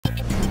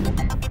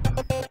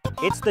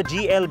It's the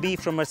GLB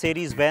from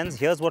Mercedes-Benz.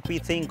 Here's what we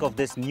think of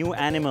this new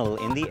animal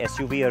in the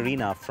SUV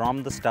arena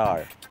from the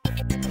star.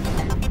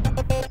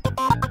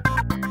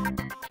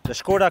 The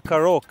Skoda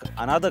Karoq,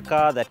 another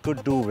car that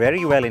could do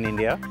very well in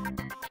India.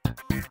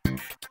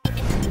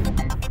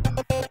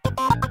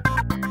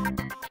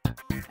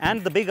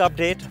 And the big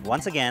update,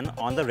 once again,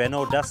 on the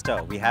Renault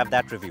Duster. We have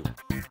that review.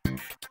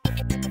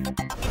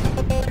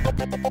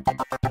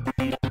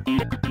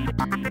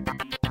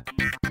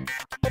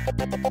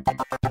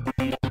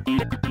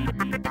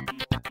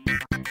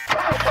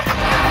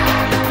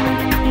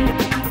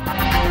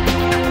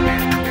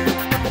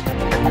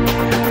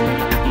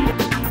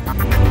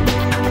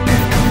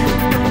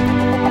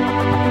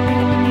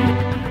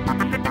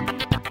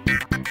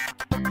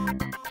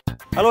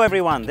 Hello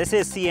everyone, this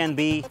is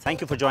CNB. Thank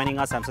you for joining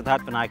us. I'm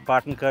Siddharth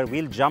Partnkar.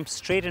 We'll jump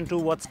straight into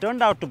what's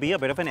turned out to be a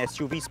bit of an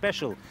SUV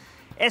special.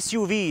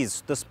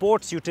 SUVs, the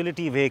sports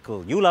utility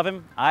vehicle. You love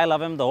him, I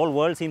love him, the whole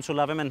world seems to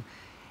love him, and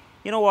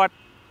you know what?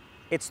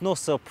 It's no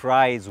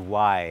surprise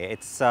why.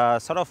 It's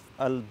sort of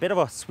a bit of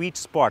a sweet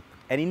spot,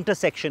 an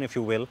intersection, if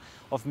you will,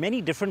 of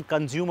many different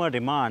consumer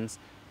demands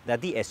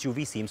that the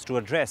SUV seems to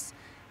address.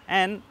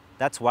 And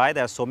that's why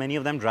there are so many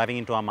of them driving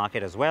into our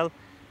market as well.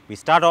 We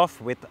start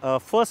off with a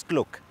first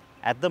look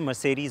at the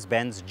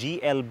Mercedes-Benz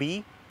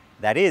GLB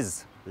that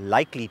is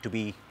likely to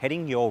be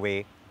heading your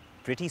way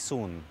pretty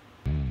soon.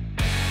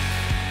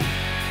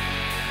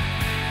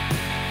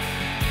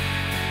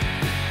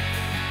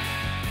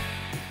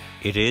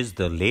 It is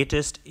the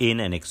latest in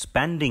an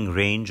expanding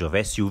range of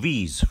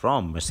SUVs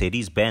from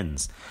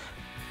Mercedes-Benz.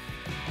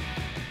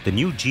 The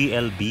new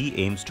GLB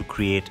aims to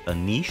create a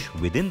niche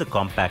within the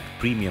compact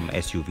premium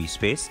SUV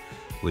space,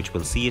 which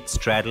will see it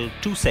straddle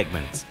two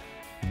segments,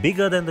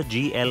 bigger than the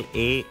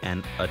GLA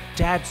and a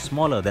tad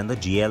smaller than the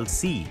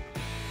GLC.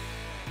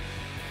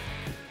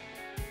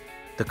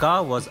 The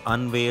car was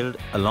unveiled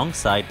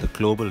alongside the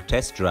global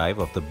test drive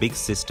of the big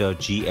sister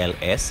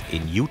GLS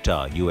in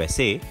Utah,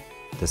 USA.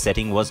 The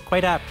setting was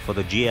quite apt for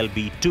the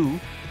GLB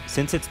too,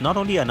 since it's not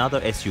only another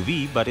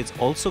SUV but it's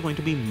also going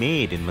to be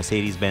made in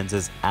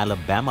Mercedes-Benz's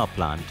Alabama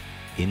plant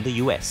in the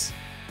US.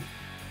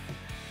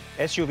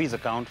 SUVs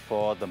account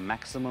for the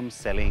maximum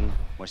selling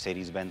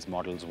Mercedes-Benz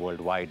models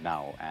worldwide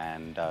now,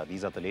 and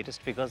these are the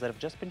latest figures that have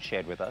just been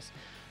shared with us.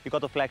 We've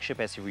got the flagship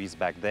SUVs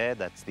back there.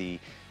 That's the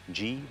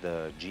G,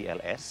 the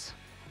GLS,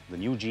 the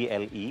new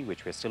GLE,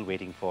 which we're still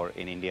waiting for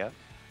in India.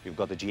 We've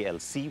got the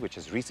GLC, which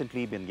has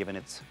recently been given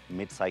its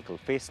mid-cycle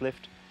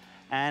facelift,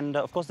 and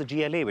of course the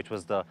GLA, which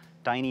was the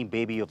tiny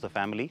baby of the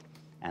family.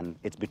 And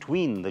it's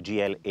between the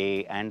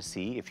GLA and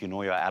C, if you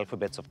know your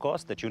alphabets, of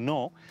course, that you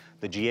know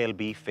the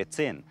GLB fits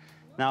in.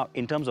 Now,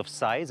 in terms of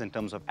size, in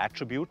terms of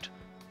attribute,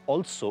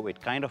 also it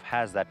kind of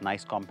has that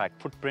nice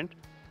compact footprint.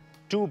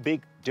 Two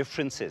big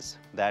differences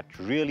that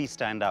really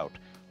stand out.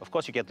 Of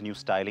course, you get the new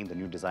styling, the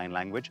new design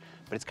language,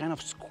 but it's kind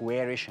of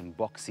squarish and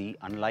boxy,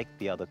 unlike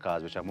the other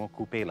cars, which are more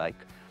coupe-like.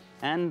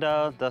 And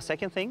the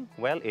second thing,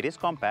 well, it is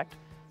compact,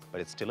 but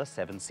it's still a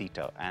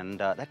seven-seater. And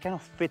that kind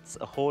of fits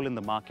a hole in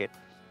the market,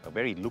 a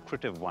very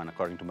lucrative one,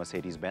 according to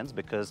Mercedes-Benz,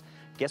 because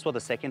guess what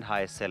the second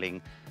highest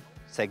selling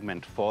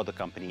segment for the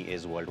company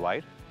is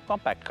worldwide?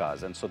 Compact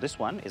cars. And so this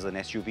one is an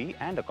SUV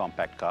and a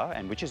compact car,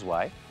 and which is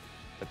why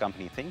the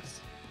company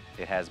thinks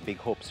it has big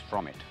hopes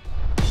from it.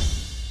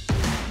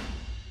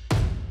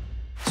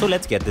 So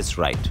let's get this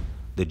right.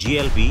 The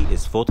GLB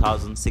is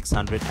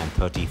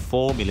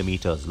 4,634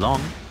 millimeters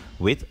long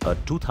with a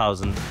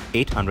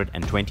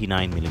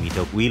 2,829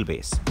 millimeter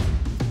wheelbase.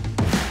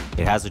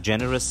 It has a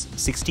generous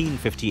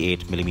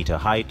 1658 millimeter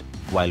height,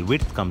 while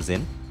width comes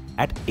in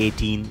at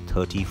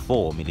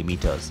 1834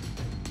 millimeters.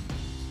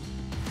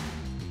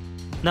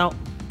 Now,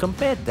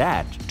 compare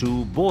that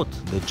to both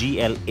the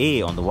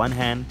GLA on the one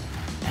hand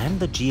and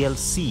the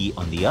GLC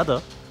on the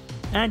other,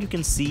 and you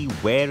can see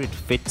where it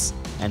fits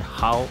and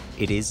how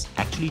it is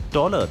actually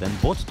taller than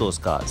both those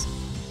cars.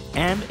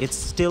 And it's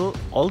still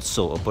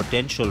also a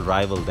potential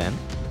rival then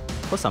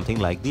for something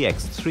like the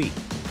X3.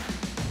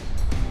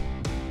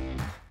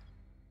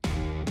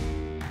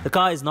 The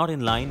car is not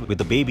in line with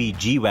the baby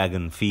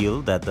G-Wagon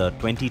feel that the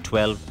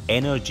 2012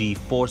 Energy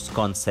Force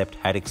concept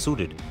had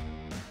exuded.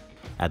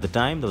 At the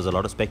time, there was a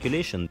lot of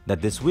speculation that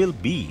this will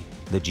be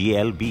the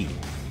GLB.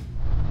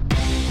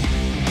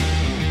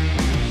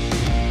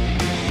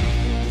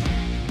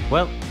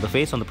 Well, the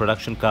face on the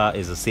production car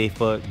is a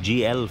safer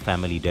GL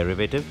family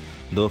derivative,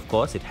 though of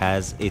course it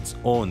has its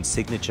own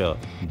signature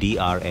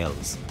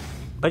DRLs.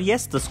 But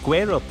yes, the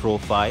squarer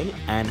profile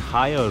and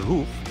higher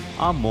roof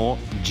are more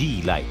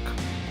G-like.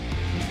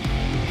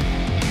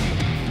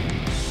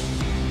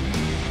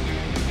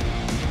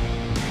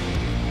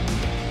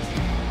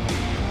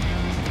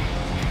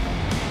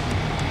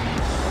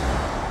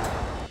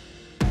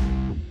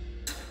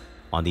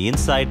 On the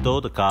inside though,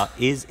 the car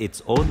is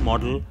its own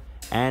model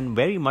and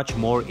very much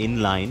more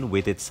in line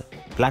with its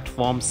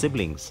platform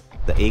siblings,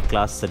 the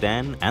A-Class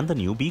sedan and the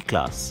new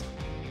B-Class.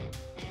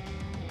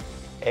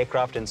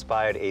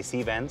 Aircraft-inspired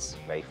AC vents,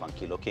 very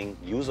funky looking,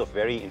 use of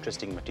very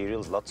interesting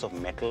materials, lots of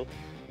metal,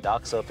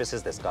 dark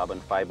surfaces, there's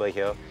carbon fiber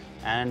here,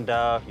 and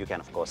you can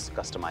of course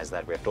customize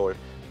that, we're told.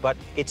 But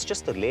it's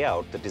just the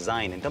layout, the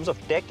design. In terms of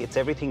tech, it's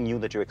everything new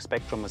that you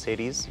expect from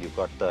Mercedes. You've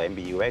got the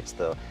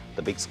MBUX,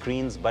 the big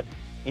screens, but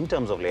in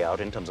terms of layout,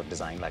 in terms of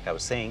design, like I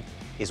was saying,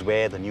 is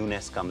where the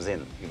newness comes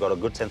in. You've got a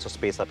good sense of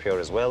space up here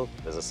as well.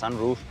 There's a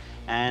sunroof,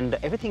 and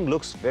everything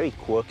looks very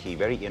quirky,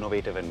 very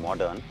innovative and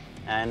modern,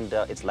 and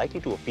it's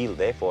likely to appeal,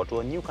 therefore, to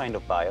a new kind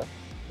of buyer,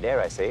 dare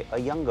I say, a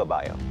younger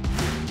buyer.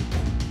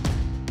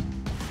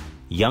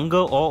 Younger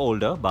or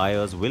older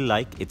buyers will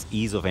like its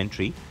ease of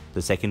entry.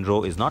 The second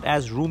row is not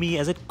as roomy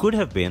as it could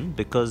have been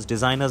because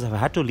designers have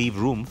had to leave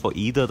room for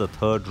either the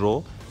third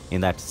row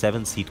in that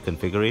 7-seat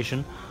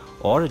configuration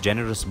or a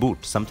generous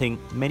boot, something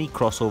many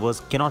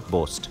crossovers cannot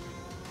boast.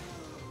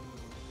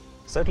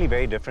 Certainly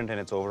very different in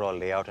its overall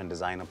layout and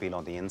design appeal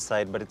on the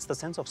inside, but it's the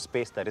sense of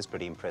space that is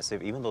pretty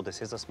impressive. Even though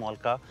this is a small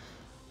car,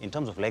 in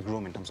terms of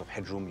legroom, in terms of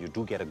headroom, you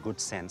do get a good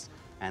sense,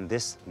 and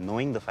this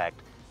knowing the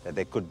fact that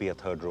there could be a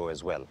third row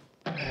as well.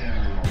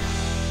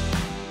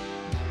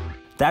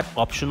 That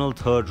optional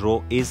third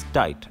row is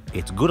tight.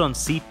 It's good on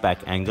seat back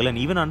angle and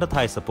even under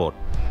thigh support,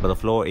 but the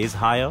floor is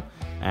higher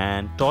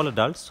and tall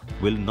adults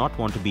will not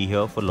want to be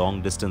here for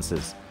long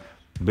distances.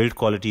 Build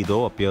quality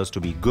though appears to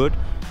be good,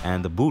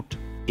 and the boot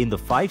in the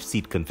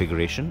 5-seat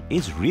configuration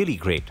is really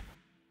great.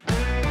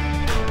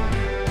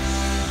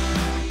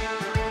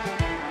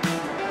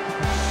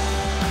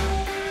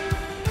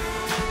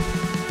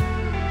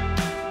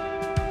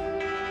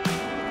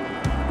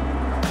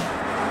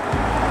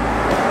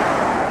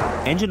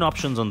 Engine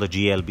options on the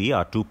GLB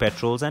are 2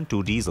 petrols and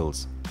 2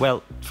 diesels.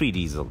 Well, 3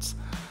 diesels.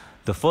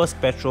 The first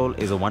petrol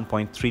is a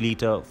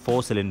 1.3-litre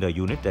 4-cylinder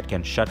unit that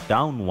can shut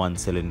down one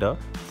cylinder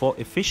for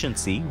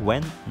efficiency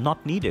when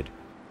not needed.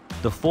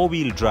 The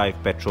 4-wheel drive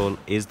petrol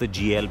is the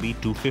GLB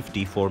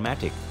 250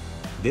 4MATIC.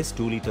 This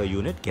 2-litre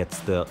unit gets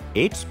the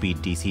 8-speed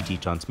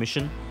DCT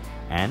transmission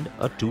and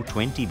a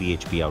 220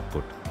 bhp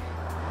output.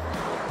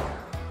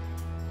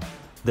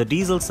 The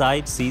diesel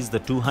side sees the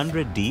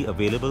 200D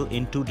available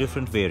in 2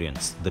 different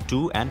variants, the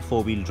 2 and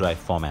 4-wheel drive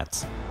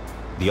formats.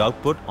 The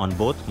output on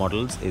both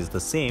models is the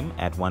same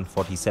at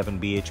 147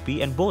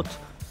 bhp and both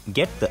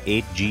get the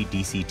 8G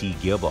DCT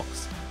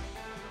gearbox.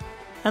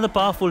 And the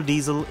powerful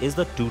diesel is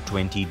the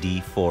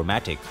 220D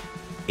 4MATIC.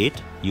 It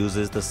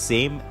uses the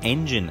same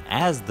engine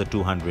as the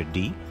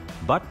 200D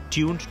but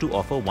tuned to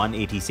offer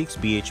 186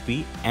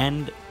 bhp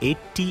and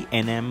 80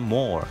 Nm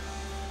more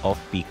of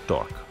peak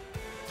torque.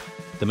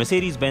 The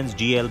Mercedes-Benz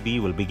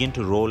GLB will begin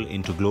to roll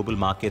into global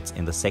markets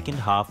in the second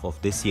half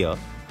of this year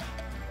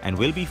and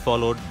will be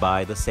followed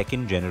by the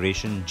second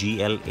generation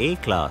GLA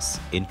class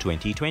in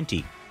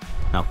 2020.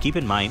 Now keep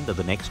in mind that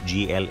the next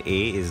GLA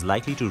is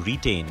likely to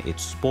retain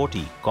its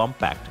sporty,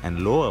 compact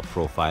and lower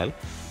profile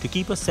to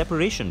keep a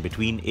separation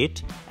between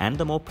it and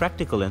the more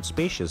practical and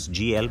spacious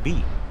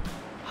GLB.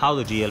 How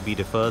the GLB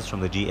differs from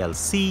the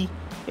GLC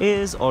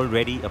is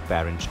already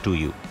apparent to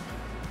you.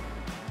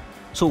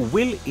 So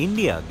will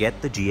India get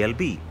the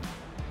GLB?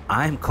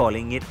 I'm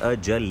calling it a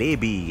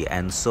jalebi,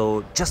 and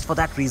so just for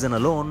that reason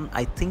alone,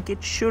 I think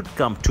it should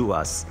come to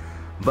us.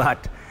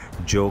 But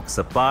jokes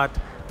apart,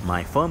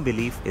 my firm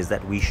belief is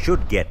that we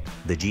should get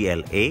the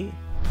GLA,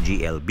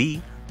 GLB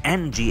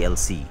and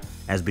GLC,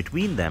 as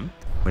between them,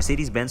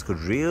 Mercedes-Benz could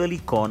really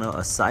corner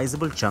a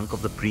sizable chunk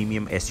of the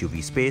premium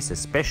SUV space,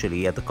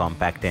 especially at the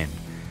compact end.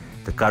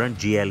 The current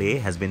GLA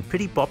has been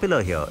pretty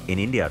popular here in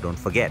India, don't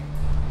forget.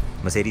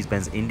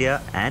 Mercedes-Benz India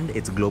and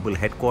its global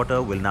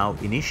headquarters will now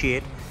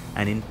initiate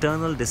an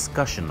internal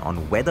discussion on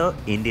whether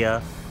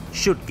India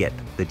should get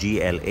the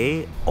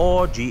GLA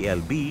or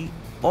GLB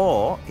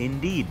or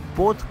indeed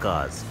both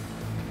cars.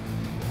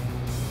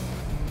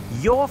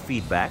 Your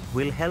feedback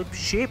will help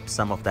shape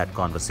some of that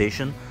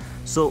conversation,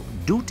 so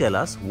do tell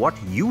us what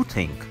you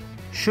think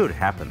should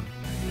happen.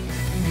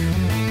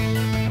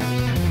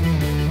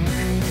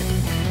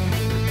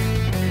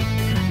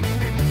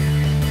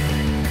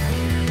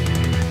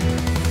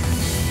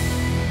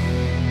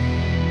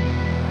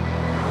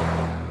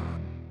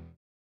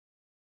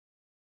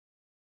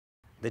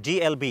 The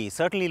GLB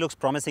certainly looks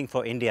promising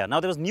for India.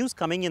 Now, there was news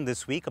coming in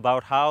this week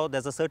about how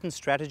there's a certain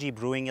strategy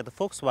brewing at the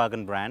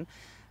Volkswagen brand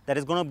that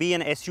is going to be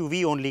an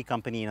SUV-only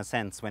company in a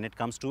sense when it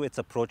comes to its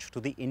approach to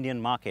the Indian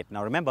market.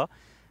 Now, remember,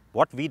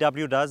 what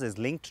VW does is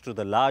linked to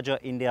the larger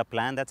India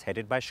plan that's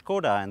headed by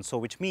Skoda, and so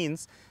which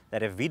means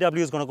that if VW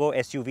is going to go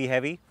SUV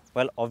heavy,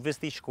 well,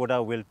 obviously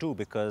Skoda will too,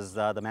 because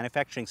the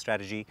manufacturing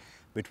strategy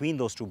between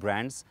those two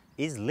brands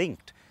is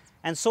linked.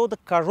 And so the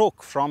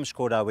Karoq from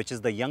Skoda, which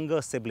is the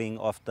younger sibling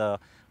of the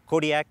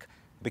Kodiaq,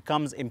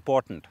 becomes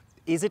important.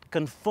 Is it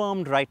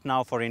confirmed right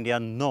now for India?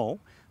 No,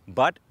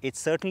 but it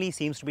certainly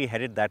seems to be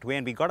headed that way,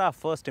 and we got our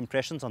first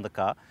impressions on the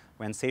car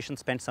when Seshan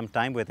spent some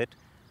time with it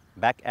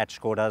back at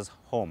Skoda's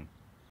home.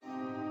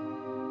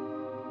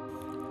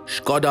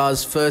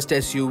 Skoda's first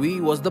SUV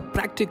was the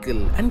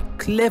practical and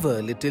clever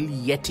little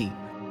Yeti.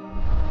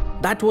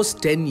 That was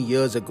 10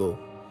 years ago,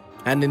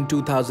 and in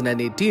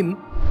 2018,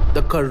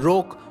 the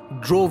Karoq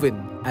drove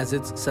in as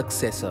its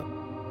successor.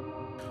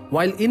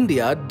 While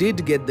India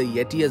did get the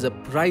Yeti as a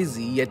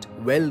pricey yet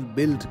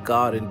well-built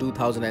car in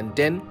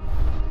 2010,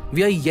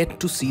 we are yet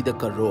to see the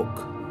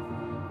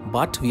Karoq.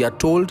 But we are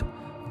told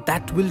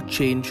that will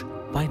change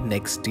by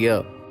next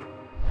year.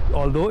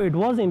 Although it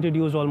was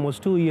introduced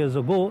almost 2 years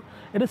ago,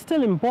 it is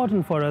still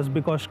important for us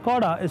because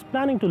Skoda is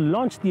planning to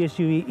launch the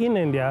SUV in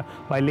India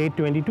by late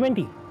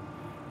 2020.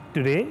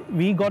 Today,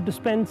 we got to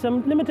spend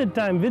some limited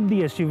time with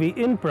the SUV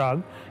in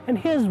Prague, and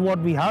here's what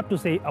we have to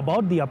say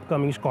about the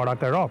upcoming Skoda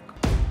Karoq.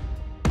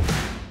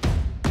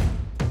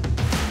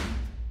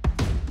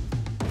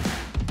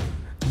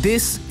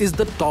 This is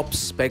the top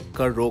spec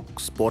Karoq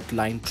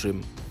Sportline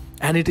trim,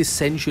 and it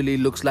essentially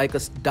looks like a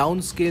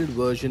downscaled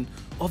version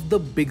of the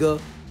bigger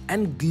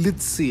and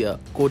glitzier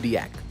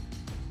Kodiaq.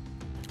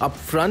 Up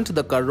front,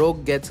 the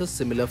Karoq gets a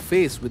similar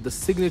face with the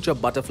signature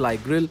butterfly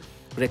grille,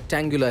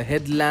 rectangular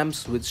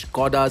headlamps with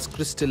Skoda's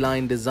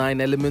crystalline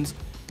design elements,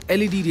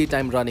 LED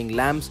daytime running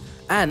lamps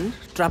and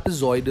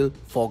trapezoidal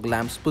fog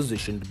lamps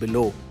positioned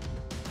below.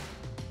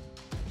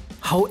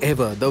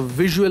 However, the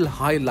visual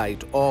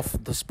highlight of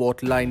the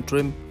Sportline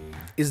trim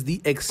is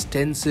the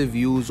extensive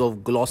use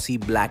of glossy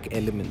black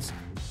elements,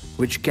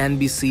 which can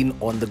be seen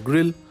on the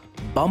grille,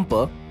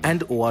 bumper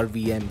and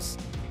ORVMs.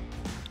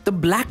 The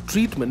black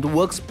treatment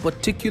works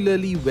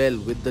particularly well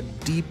with the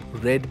deep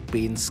red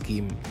paint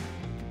scheme.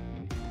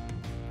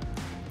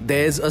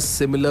 There's a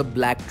similar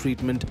black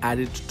treatment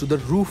added to the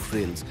roof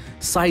rails,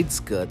 side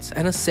skirts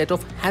and a set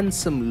of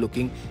handsome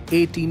looking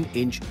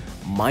 18-inch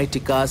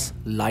Myticas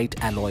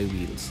light alloy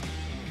wheels.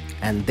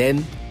 And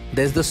then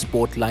there's the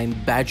Sportline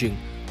badging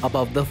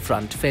above the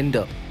front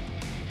fender.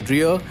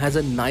 Rear has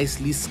a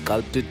nicely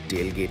sculpted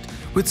tailgate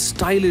with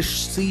stylish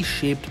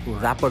C-shaped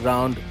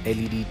wraparound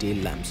LED tail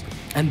lamps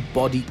and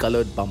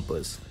body-colored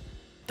bumpers.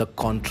 The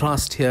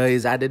contrast here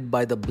is added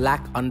by the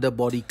black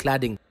underbody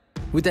cladding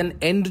with an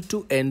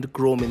end-to-end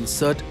chrome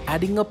insert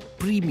adding a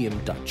premium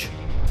touch.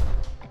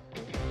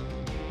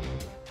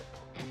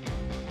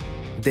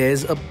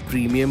 There's a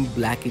premium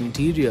black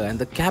interior and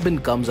the cabin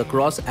comes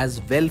across as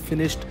well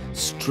finished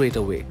straight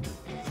away.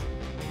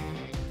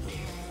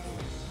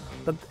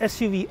 The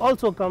SUV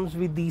also comes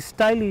with these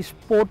stylish,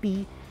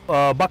 sporty,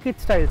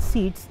 bucket-style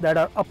seats that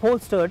are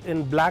upholstered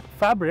in black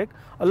fabric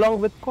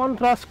along with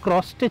contrast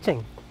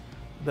cross-stitching.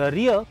 The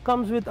rear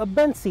comes with a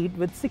bench seat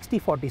with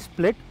 60-40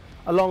 split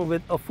along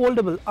with a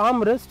foldable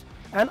armrest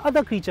and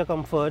other creature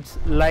comforts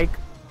like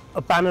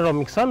a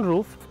panoramic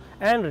sunroof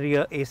and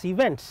rear AC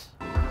vents.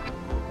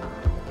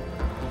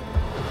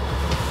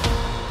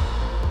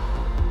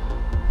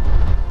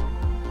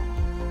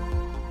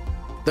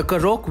 The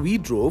Karoq we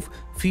drove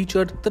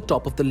featured the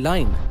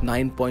top-of-the-line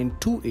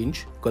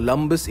 9.2-inch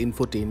Columbus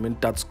infotainment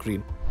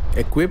touchscreen,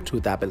 equipped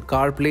with Apple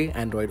CarPlay,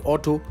 Android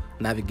Auto,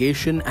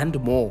 navigation and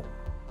more.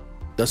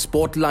 The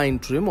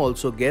Sportline trim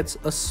also gets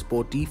a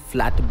sporty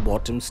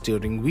flat-bottom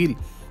steering wheel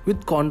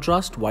with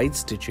contrast white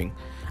stitching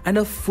and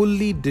a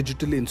fully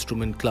digital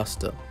instrument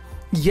cluster.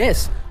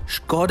 Yes,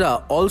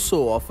 Skoda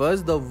also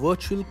offers the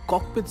virtual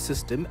cockpit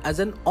system as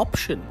an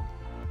option.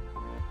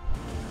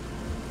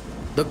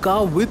 The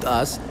car with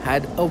us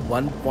had a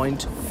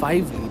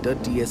 1.5-litre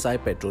TSI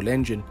petrol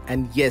engine,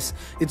 and yes,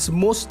 it's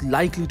most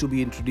likely to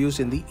be introduced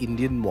in the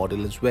Indian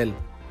model as well.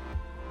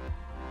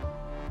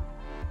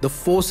 The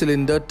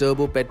 4-cylinder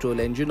turbo petrol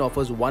engine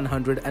offers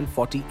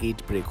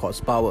 148 brake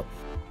horsepower,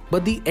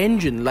 but the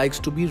engine likes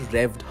to be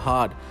revved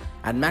hard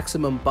and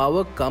maximum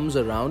power comes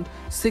around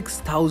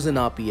 6000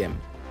 RPM.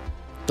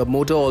 The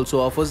motor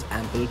also offers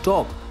ample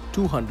torque,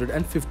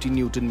 250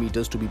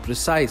 Nm to be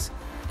precise,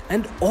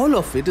 and all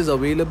of it is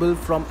available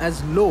from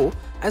as low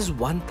as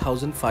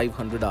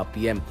 1500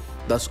 RPM,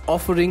 thus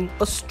offering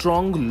a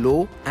strong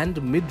low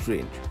and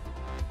mid-range.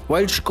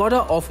 While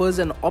Skoda offers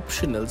an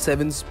optional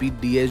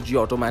 7-speed DSG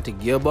automatic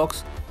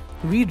gearbox,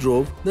 we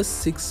drove the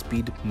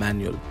 6-speed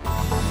manual.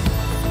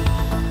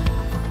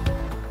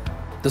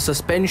 The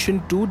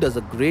suspension too does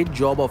a great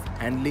job of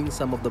handling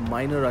some of the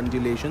minor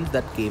undulations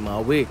that came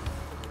our way,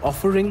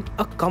 offering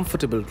a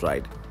comfortable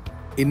ride.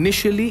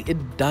 Initially,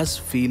 it does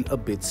feel a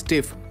bit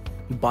stiff,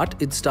 but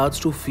it starts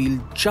to feel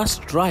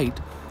just right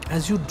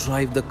as you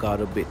drive the car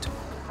a bit.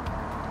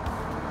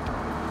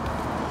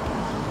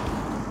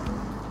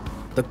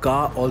 The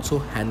car also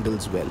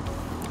handles well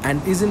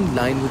and is in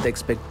line with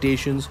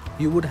expectations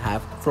you would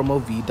have from a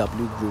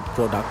VW Group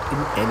product in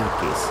any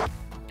case.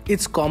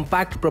 Its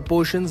compact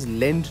proportions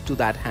lend to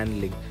that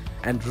handling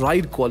and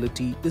ride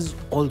quality is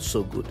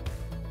also good.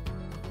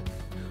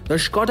 The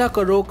Skoda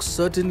Karoq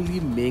certainly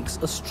makes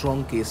a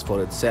strong case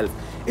for itself.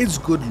 It's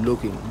good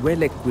looking,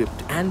 well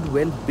equipped and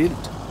well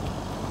built.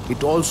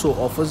 It also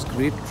offers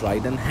great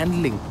ride and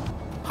handling.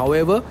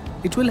 However,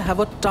 it will have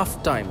a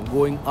tough time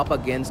going up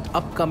against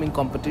upcoming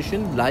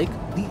competition like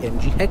the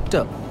MG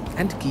Hector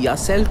and Kia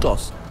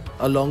Seltos,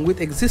 along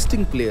with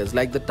existing players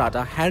like the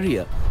Tata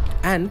Harrier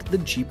and the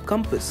Jeep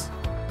Compass.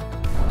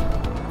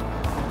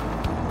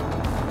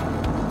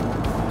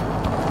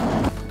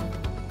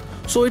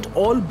 So it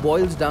all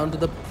boils down to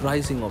the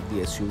pricing of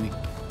the SUV.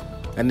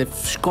 And if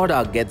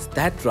Skoda gets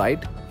that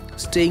right,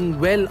 staying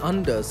well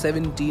under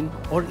 17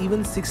 or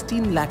even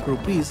 16 lakh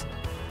rupees,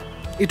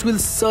 it will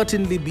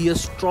certainly be a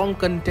strong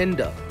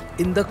contender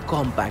in the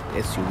compact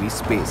SUV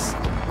space.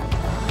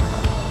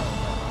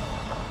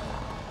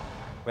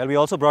 Well, we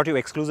also brought you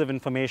exclusive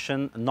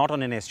information not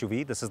on an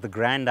SUV. This is the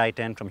Grand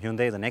i10 from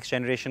Hyundai. The next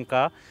generation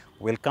car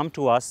will come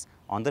to us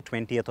on the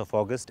 20th of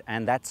August,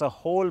 and that's a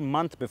whole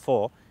month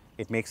before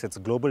it makes its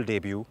global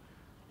debut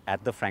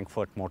at the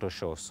Frankfurt Motor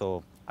Show.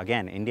 So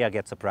again, India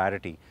gets a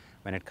priority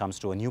when it comes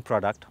to a new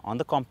product on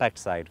the compact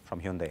side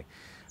from Hyundai.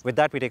 With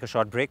that, we take a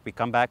short break. We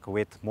come back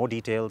with more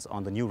details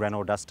on the new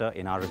Renault Duster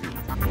in our review.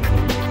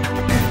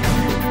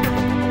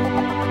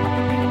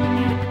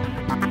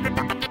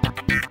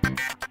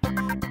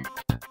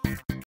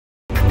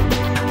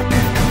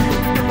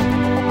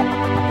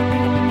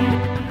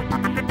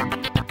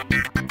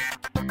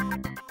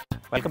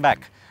 Welcome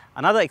back.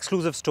 Another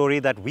exclusive story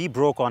that we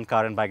broke on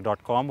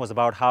carandbike.com was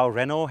about how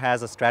Renault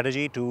has a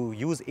strategy to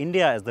use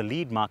India as the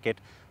lead market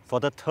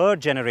for the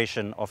third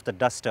generation of the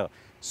Duster.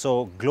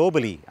 So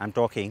globally, I'm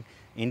talking,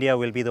 India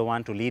will be the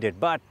one to lead it.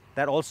 But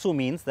that also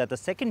means that the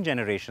second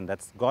generation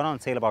that's gone on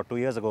sale about 2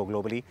 years ago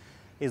globally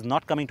is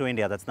not coming to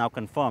India. That's now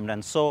confirmed.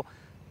 And so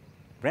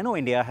Renault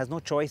India has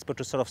no choice but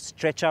to sort of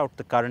stretch out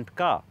the current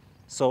car.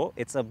 So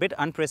it's a bit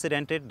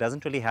unprecedented,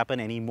 doesn't really happen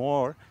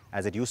anymore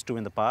as it used to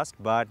in the past.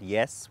 But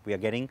yes, we are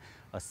getting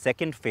a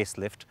second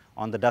facelift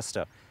on the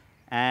Duster.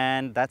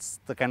 And that's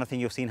the kind of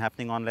thing you've seen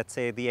happening on, let's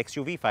say, the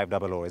XUV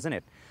 500, isn't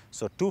it?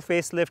 So 2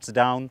 facelifts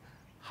down,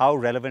 how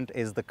relevant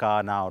is the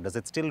car now? Does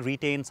it still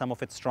retain some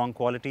of its strong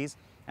qualities?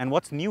 And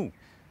what's new?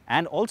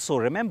 And also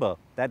remember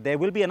that there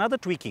will be another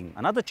tweaking,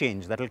 another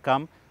change that will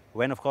come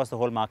when, of course, the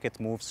whole market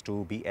moves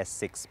to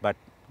BS6. But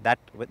that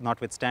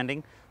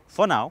notwithstanding,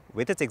 for now,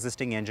 with its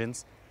existing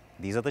engines,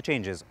 these are the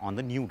changes on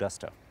the new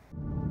Duster.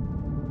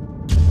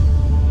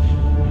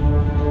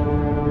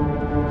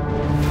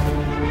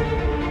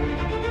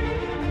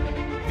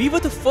 We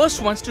were the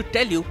first ones to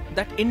tell you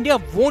that India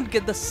won't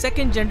get the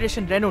second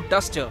generation Renault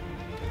Duster,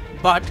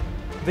 but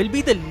will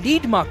be the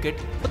lead market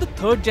for the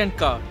third gen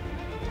car.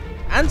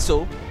 And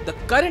so, the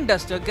current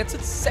Duster gets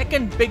its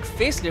second big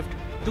facelift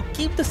to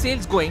keep the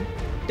sales going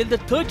till the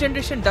third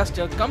generation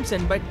Duster comes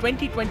in by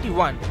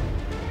 2021.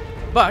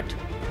 But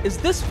is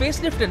this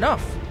facelift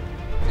enough?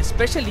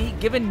 Especially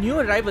given new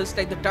arrivals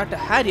like the Tata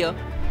Harrier,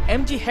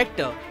 MG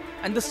Hector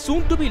and the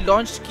soon to be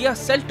launched Kia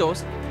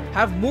Seltos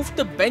have moved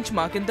the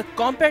benchmark in the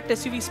compact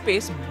SUV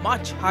space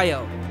much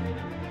higher.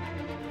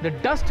 The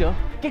Duster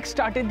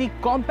kick-started the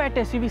compact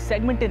SUV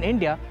segment in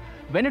India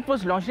when it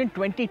was launched in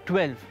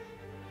 2012.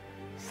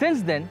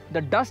 Since then,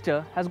 the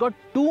Duster has got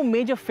 2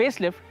 major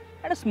facelifts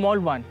and a small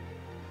one.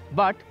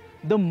 But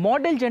the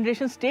model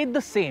generation stayed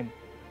the same.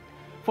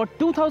 For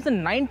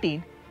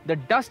 2019, the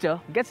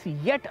Duster gets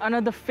yet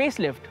another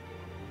facelift.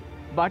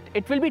 But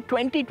it will be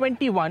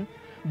 2021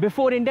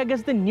 before India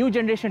gets the new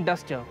generation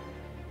Duster.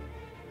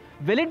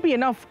 Will it be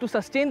enough to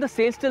sustain the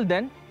sales till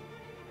then?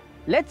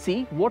 Let's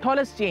see what all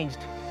has changed.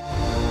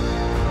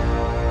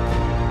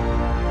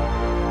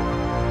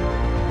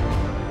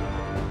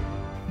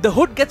 The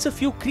hood gets a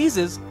few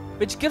creases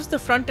which gives the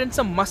front end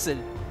some muscle.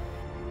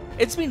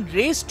 It's been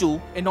raised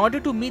too in order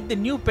to meet the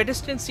new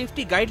pedestrian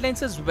safety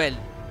guidelines as well.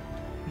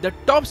 The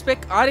top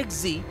spec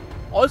RXZ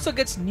also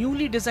gets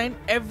newly designed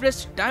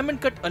Everest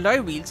diamond cut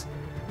alloy wheels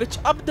which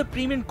up the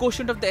premium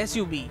quotient of the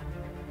SUV.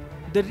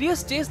 The rear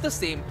stays the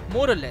same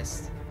more or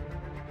less.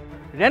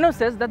 Renault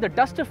says that the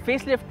Duster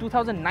facelift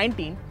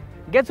 2019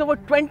 gets over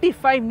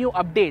 25 new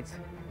updates,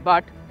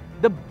 but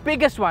the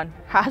biggest one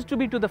has to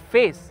be to the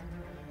face.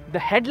 The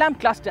headlamp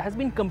cluster has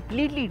been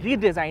completely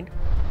redesigned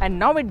and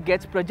now it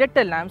gets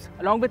projector lamps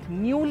along with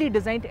newly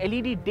designed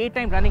LED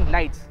daytime running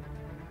lights.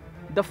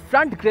 The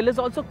front grille is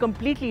also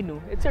completely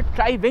new. It's a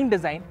tri-wing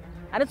design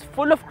and it's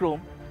full of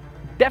chrome.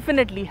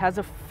 Definitely has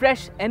a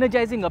fresh,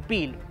 energizing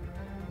appeal.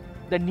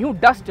 The new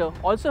Duster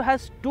also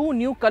has 2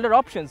 new color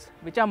options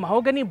which are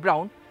mahogany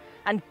brown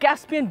and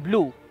Caspian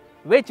blue,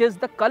 which is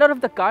the color of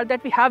the car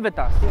that we have with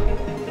us.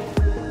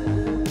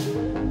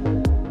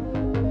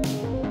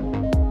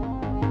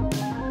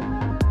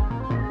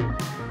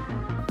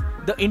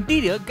 The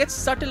interior gets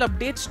subtle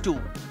updates too.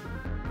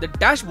 The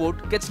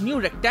dashboard gets new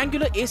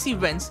rectangular AC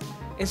vents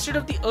instead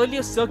of the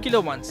earlier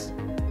circular ones.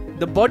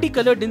 The body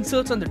colored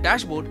inserts on the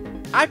dashboard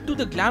add to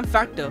the glam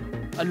factor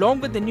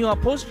along with the new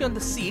upholstery on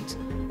the seats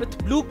with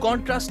blue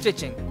contrast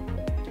stitching.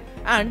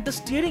 And the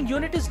steering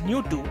unit is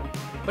new too,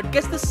 but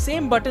gets the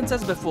same buttons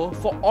as before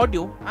for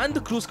audio and the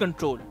cruise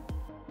control.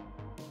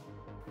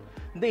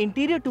 The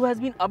interior too has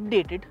been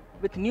updated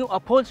with new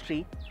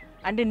upholstery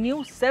and a new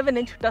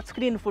 7-inch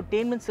touchscreen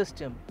infotainment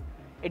system.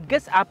 It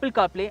gets Apple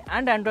CarPlay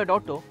and Android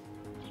Auto.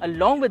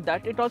 Along with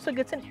that, it also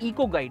gets an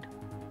Eco Guide.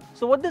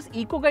 So what this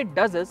Eco Guide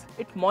does is,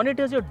 it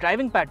monitors your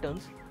driving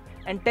patterns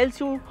and tells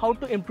you how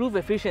to improve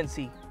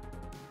efficiency.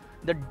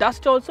 The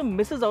Duster also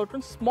misses out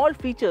on small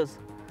features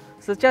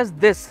such as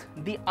this,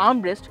 the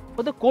armrest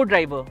for the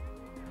co-driver.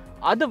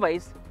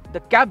 Otherwise, the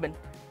cabin,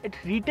 it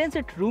retains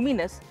its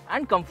roominess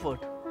and comfort.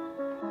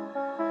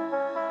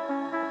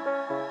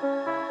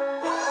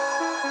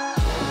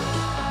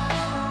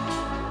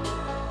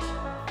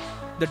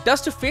 The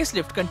Duster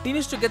facelift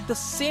continues to get the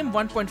same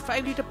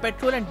 1.5-litre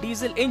petrol and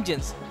diesel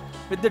engines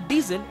with the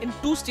diesel in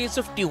 2 states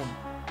of tune.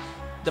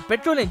 The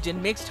petrol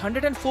engine makes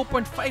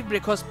 104.5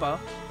 brake horsepower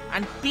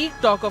and peak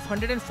torque of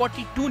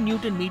 142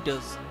 Newton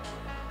meters.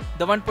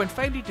 The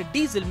 1.5 litre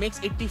diesel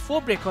makes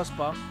 84 brake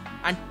horsepower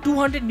and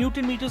 200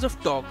 Newton meters of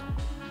torque,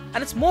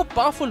 and its more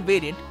powerful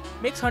variant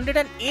makes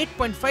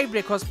 108.5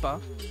 brake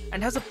horsepower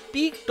and has a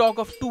peak torque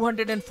of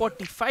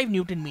 245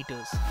 Newton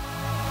meters.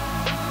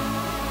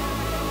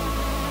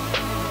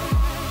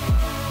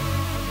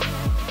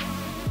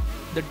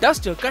 The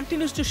Duster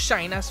continues to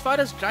shine as far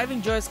as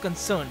driving joy is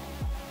concerned.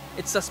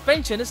 Its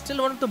suspension is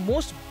still one of the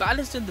most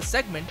balanced in the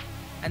segment,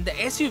 and the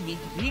SUV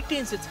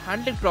retains its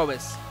handling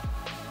prowess.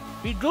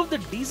 We drove the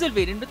diesel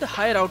variant with a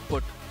higher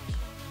output.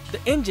 The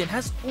engine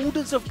has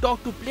oodles of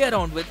torque to play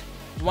around with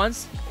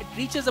once it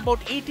reaches about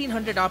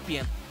 1800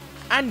 RPM.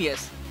 And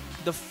yes,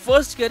 the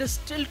first gear is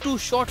still too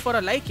short for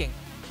our liking,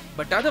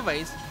 but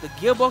otherwise the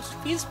gearbox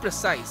feels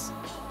precise.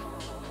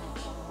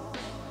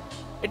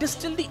 It is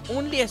still the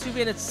only SUV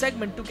in its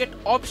segment to get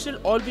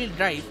optional all-wheel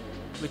drive,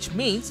 which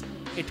means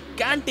it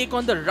can take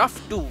on the rough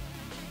too.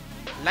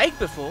 Like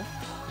before,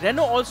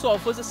 Renault also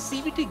offers a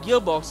CVT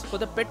gearbox for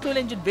the petrol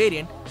engine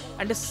variant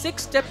and a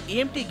 6-step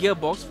AMT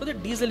gearbox for the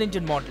diesel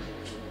engine model.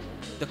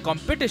 The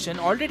competition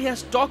already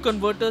has torque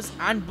converters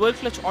and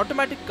dual-clutch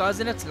automatic cars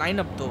in its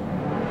lineup though.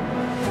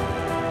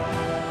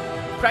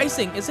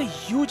 Pricing is a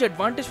huge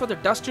advantage for the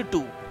Duster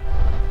too.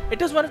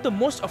 It is one of the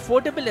most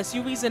affordable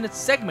SUVs in its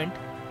segment,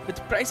 with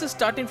prices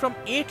starting from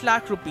 8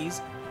 lakh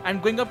rupees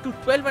and going up to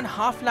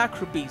 12.5 lakh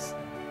rupees.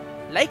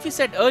 Like we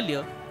said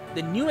earlier,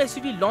 the new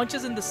SUV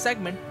launches in the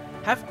segment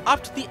have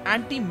upped the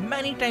ante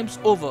many times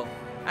over,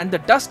 and the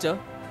Duster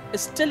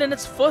is still in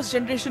its first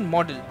generation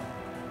model.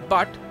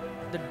 But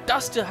the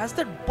Duster has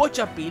that butch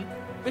appeal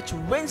which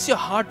wins your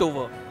heart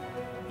over.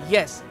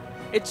 Yes,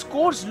 it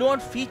scores low on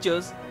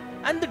features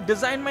and the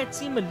design might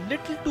seem a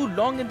little too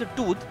long in the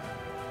tooth,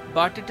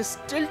 but it is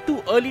still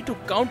too early to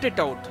count it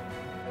out.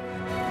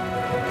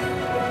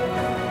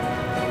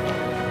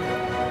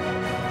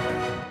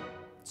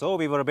 So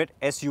we were a bit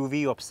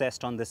SUV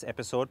obsessed on this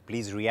episode.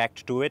 Please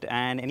react to it,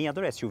 and any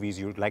other SUVs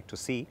you'd like to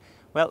see.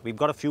 Well, we've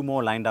got a few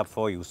more lined up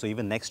for you. So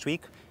even next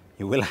week,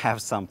 you will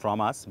have some from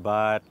us.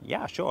 But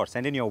yeah, sure,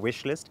 send in your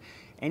wish list.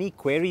 Any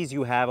queries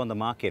you have on the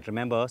market.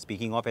 Remember,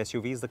 speaking of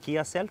SUVs, the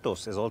Kia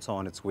Seltos is also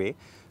on its way.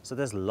 So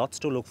there's lots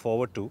to look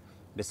forward to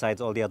besides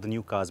all the other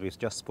new cars we've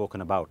just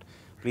spoken about.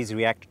 Please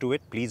react to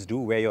it. Please do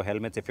wear your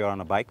helmets if you're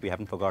on a bike. We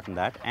haven't forgotten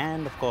that.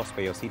 And of course,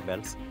 wear your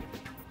seatbelts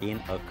in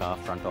a car,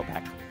 front or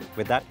back.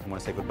 With that, I'm going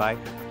to say goodbye.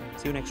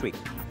 See you next week.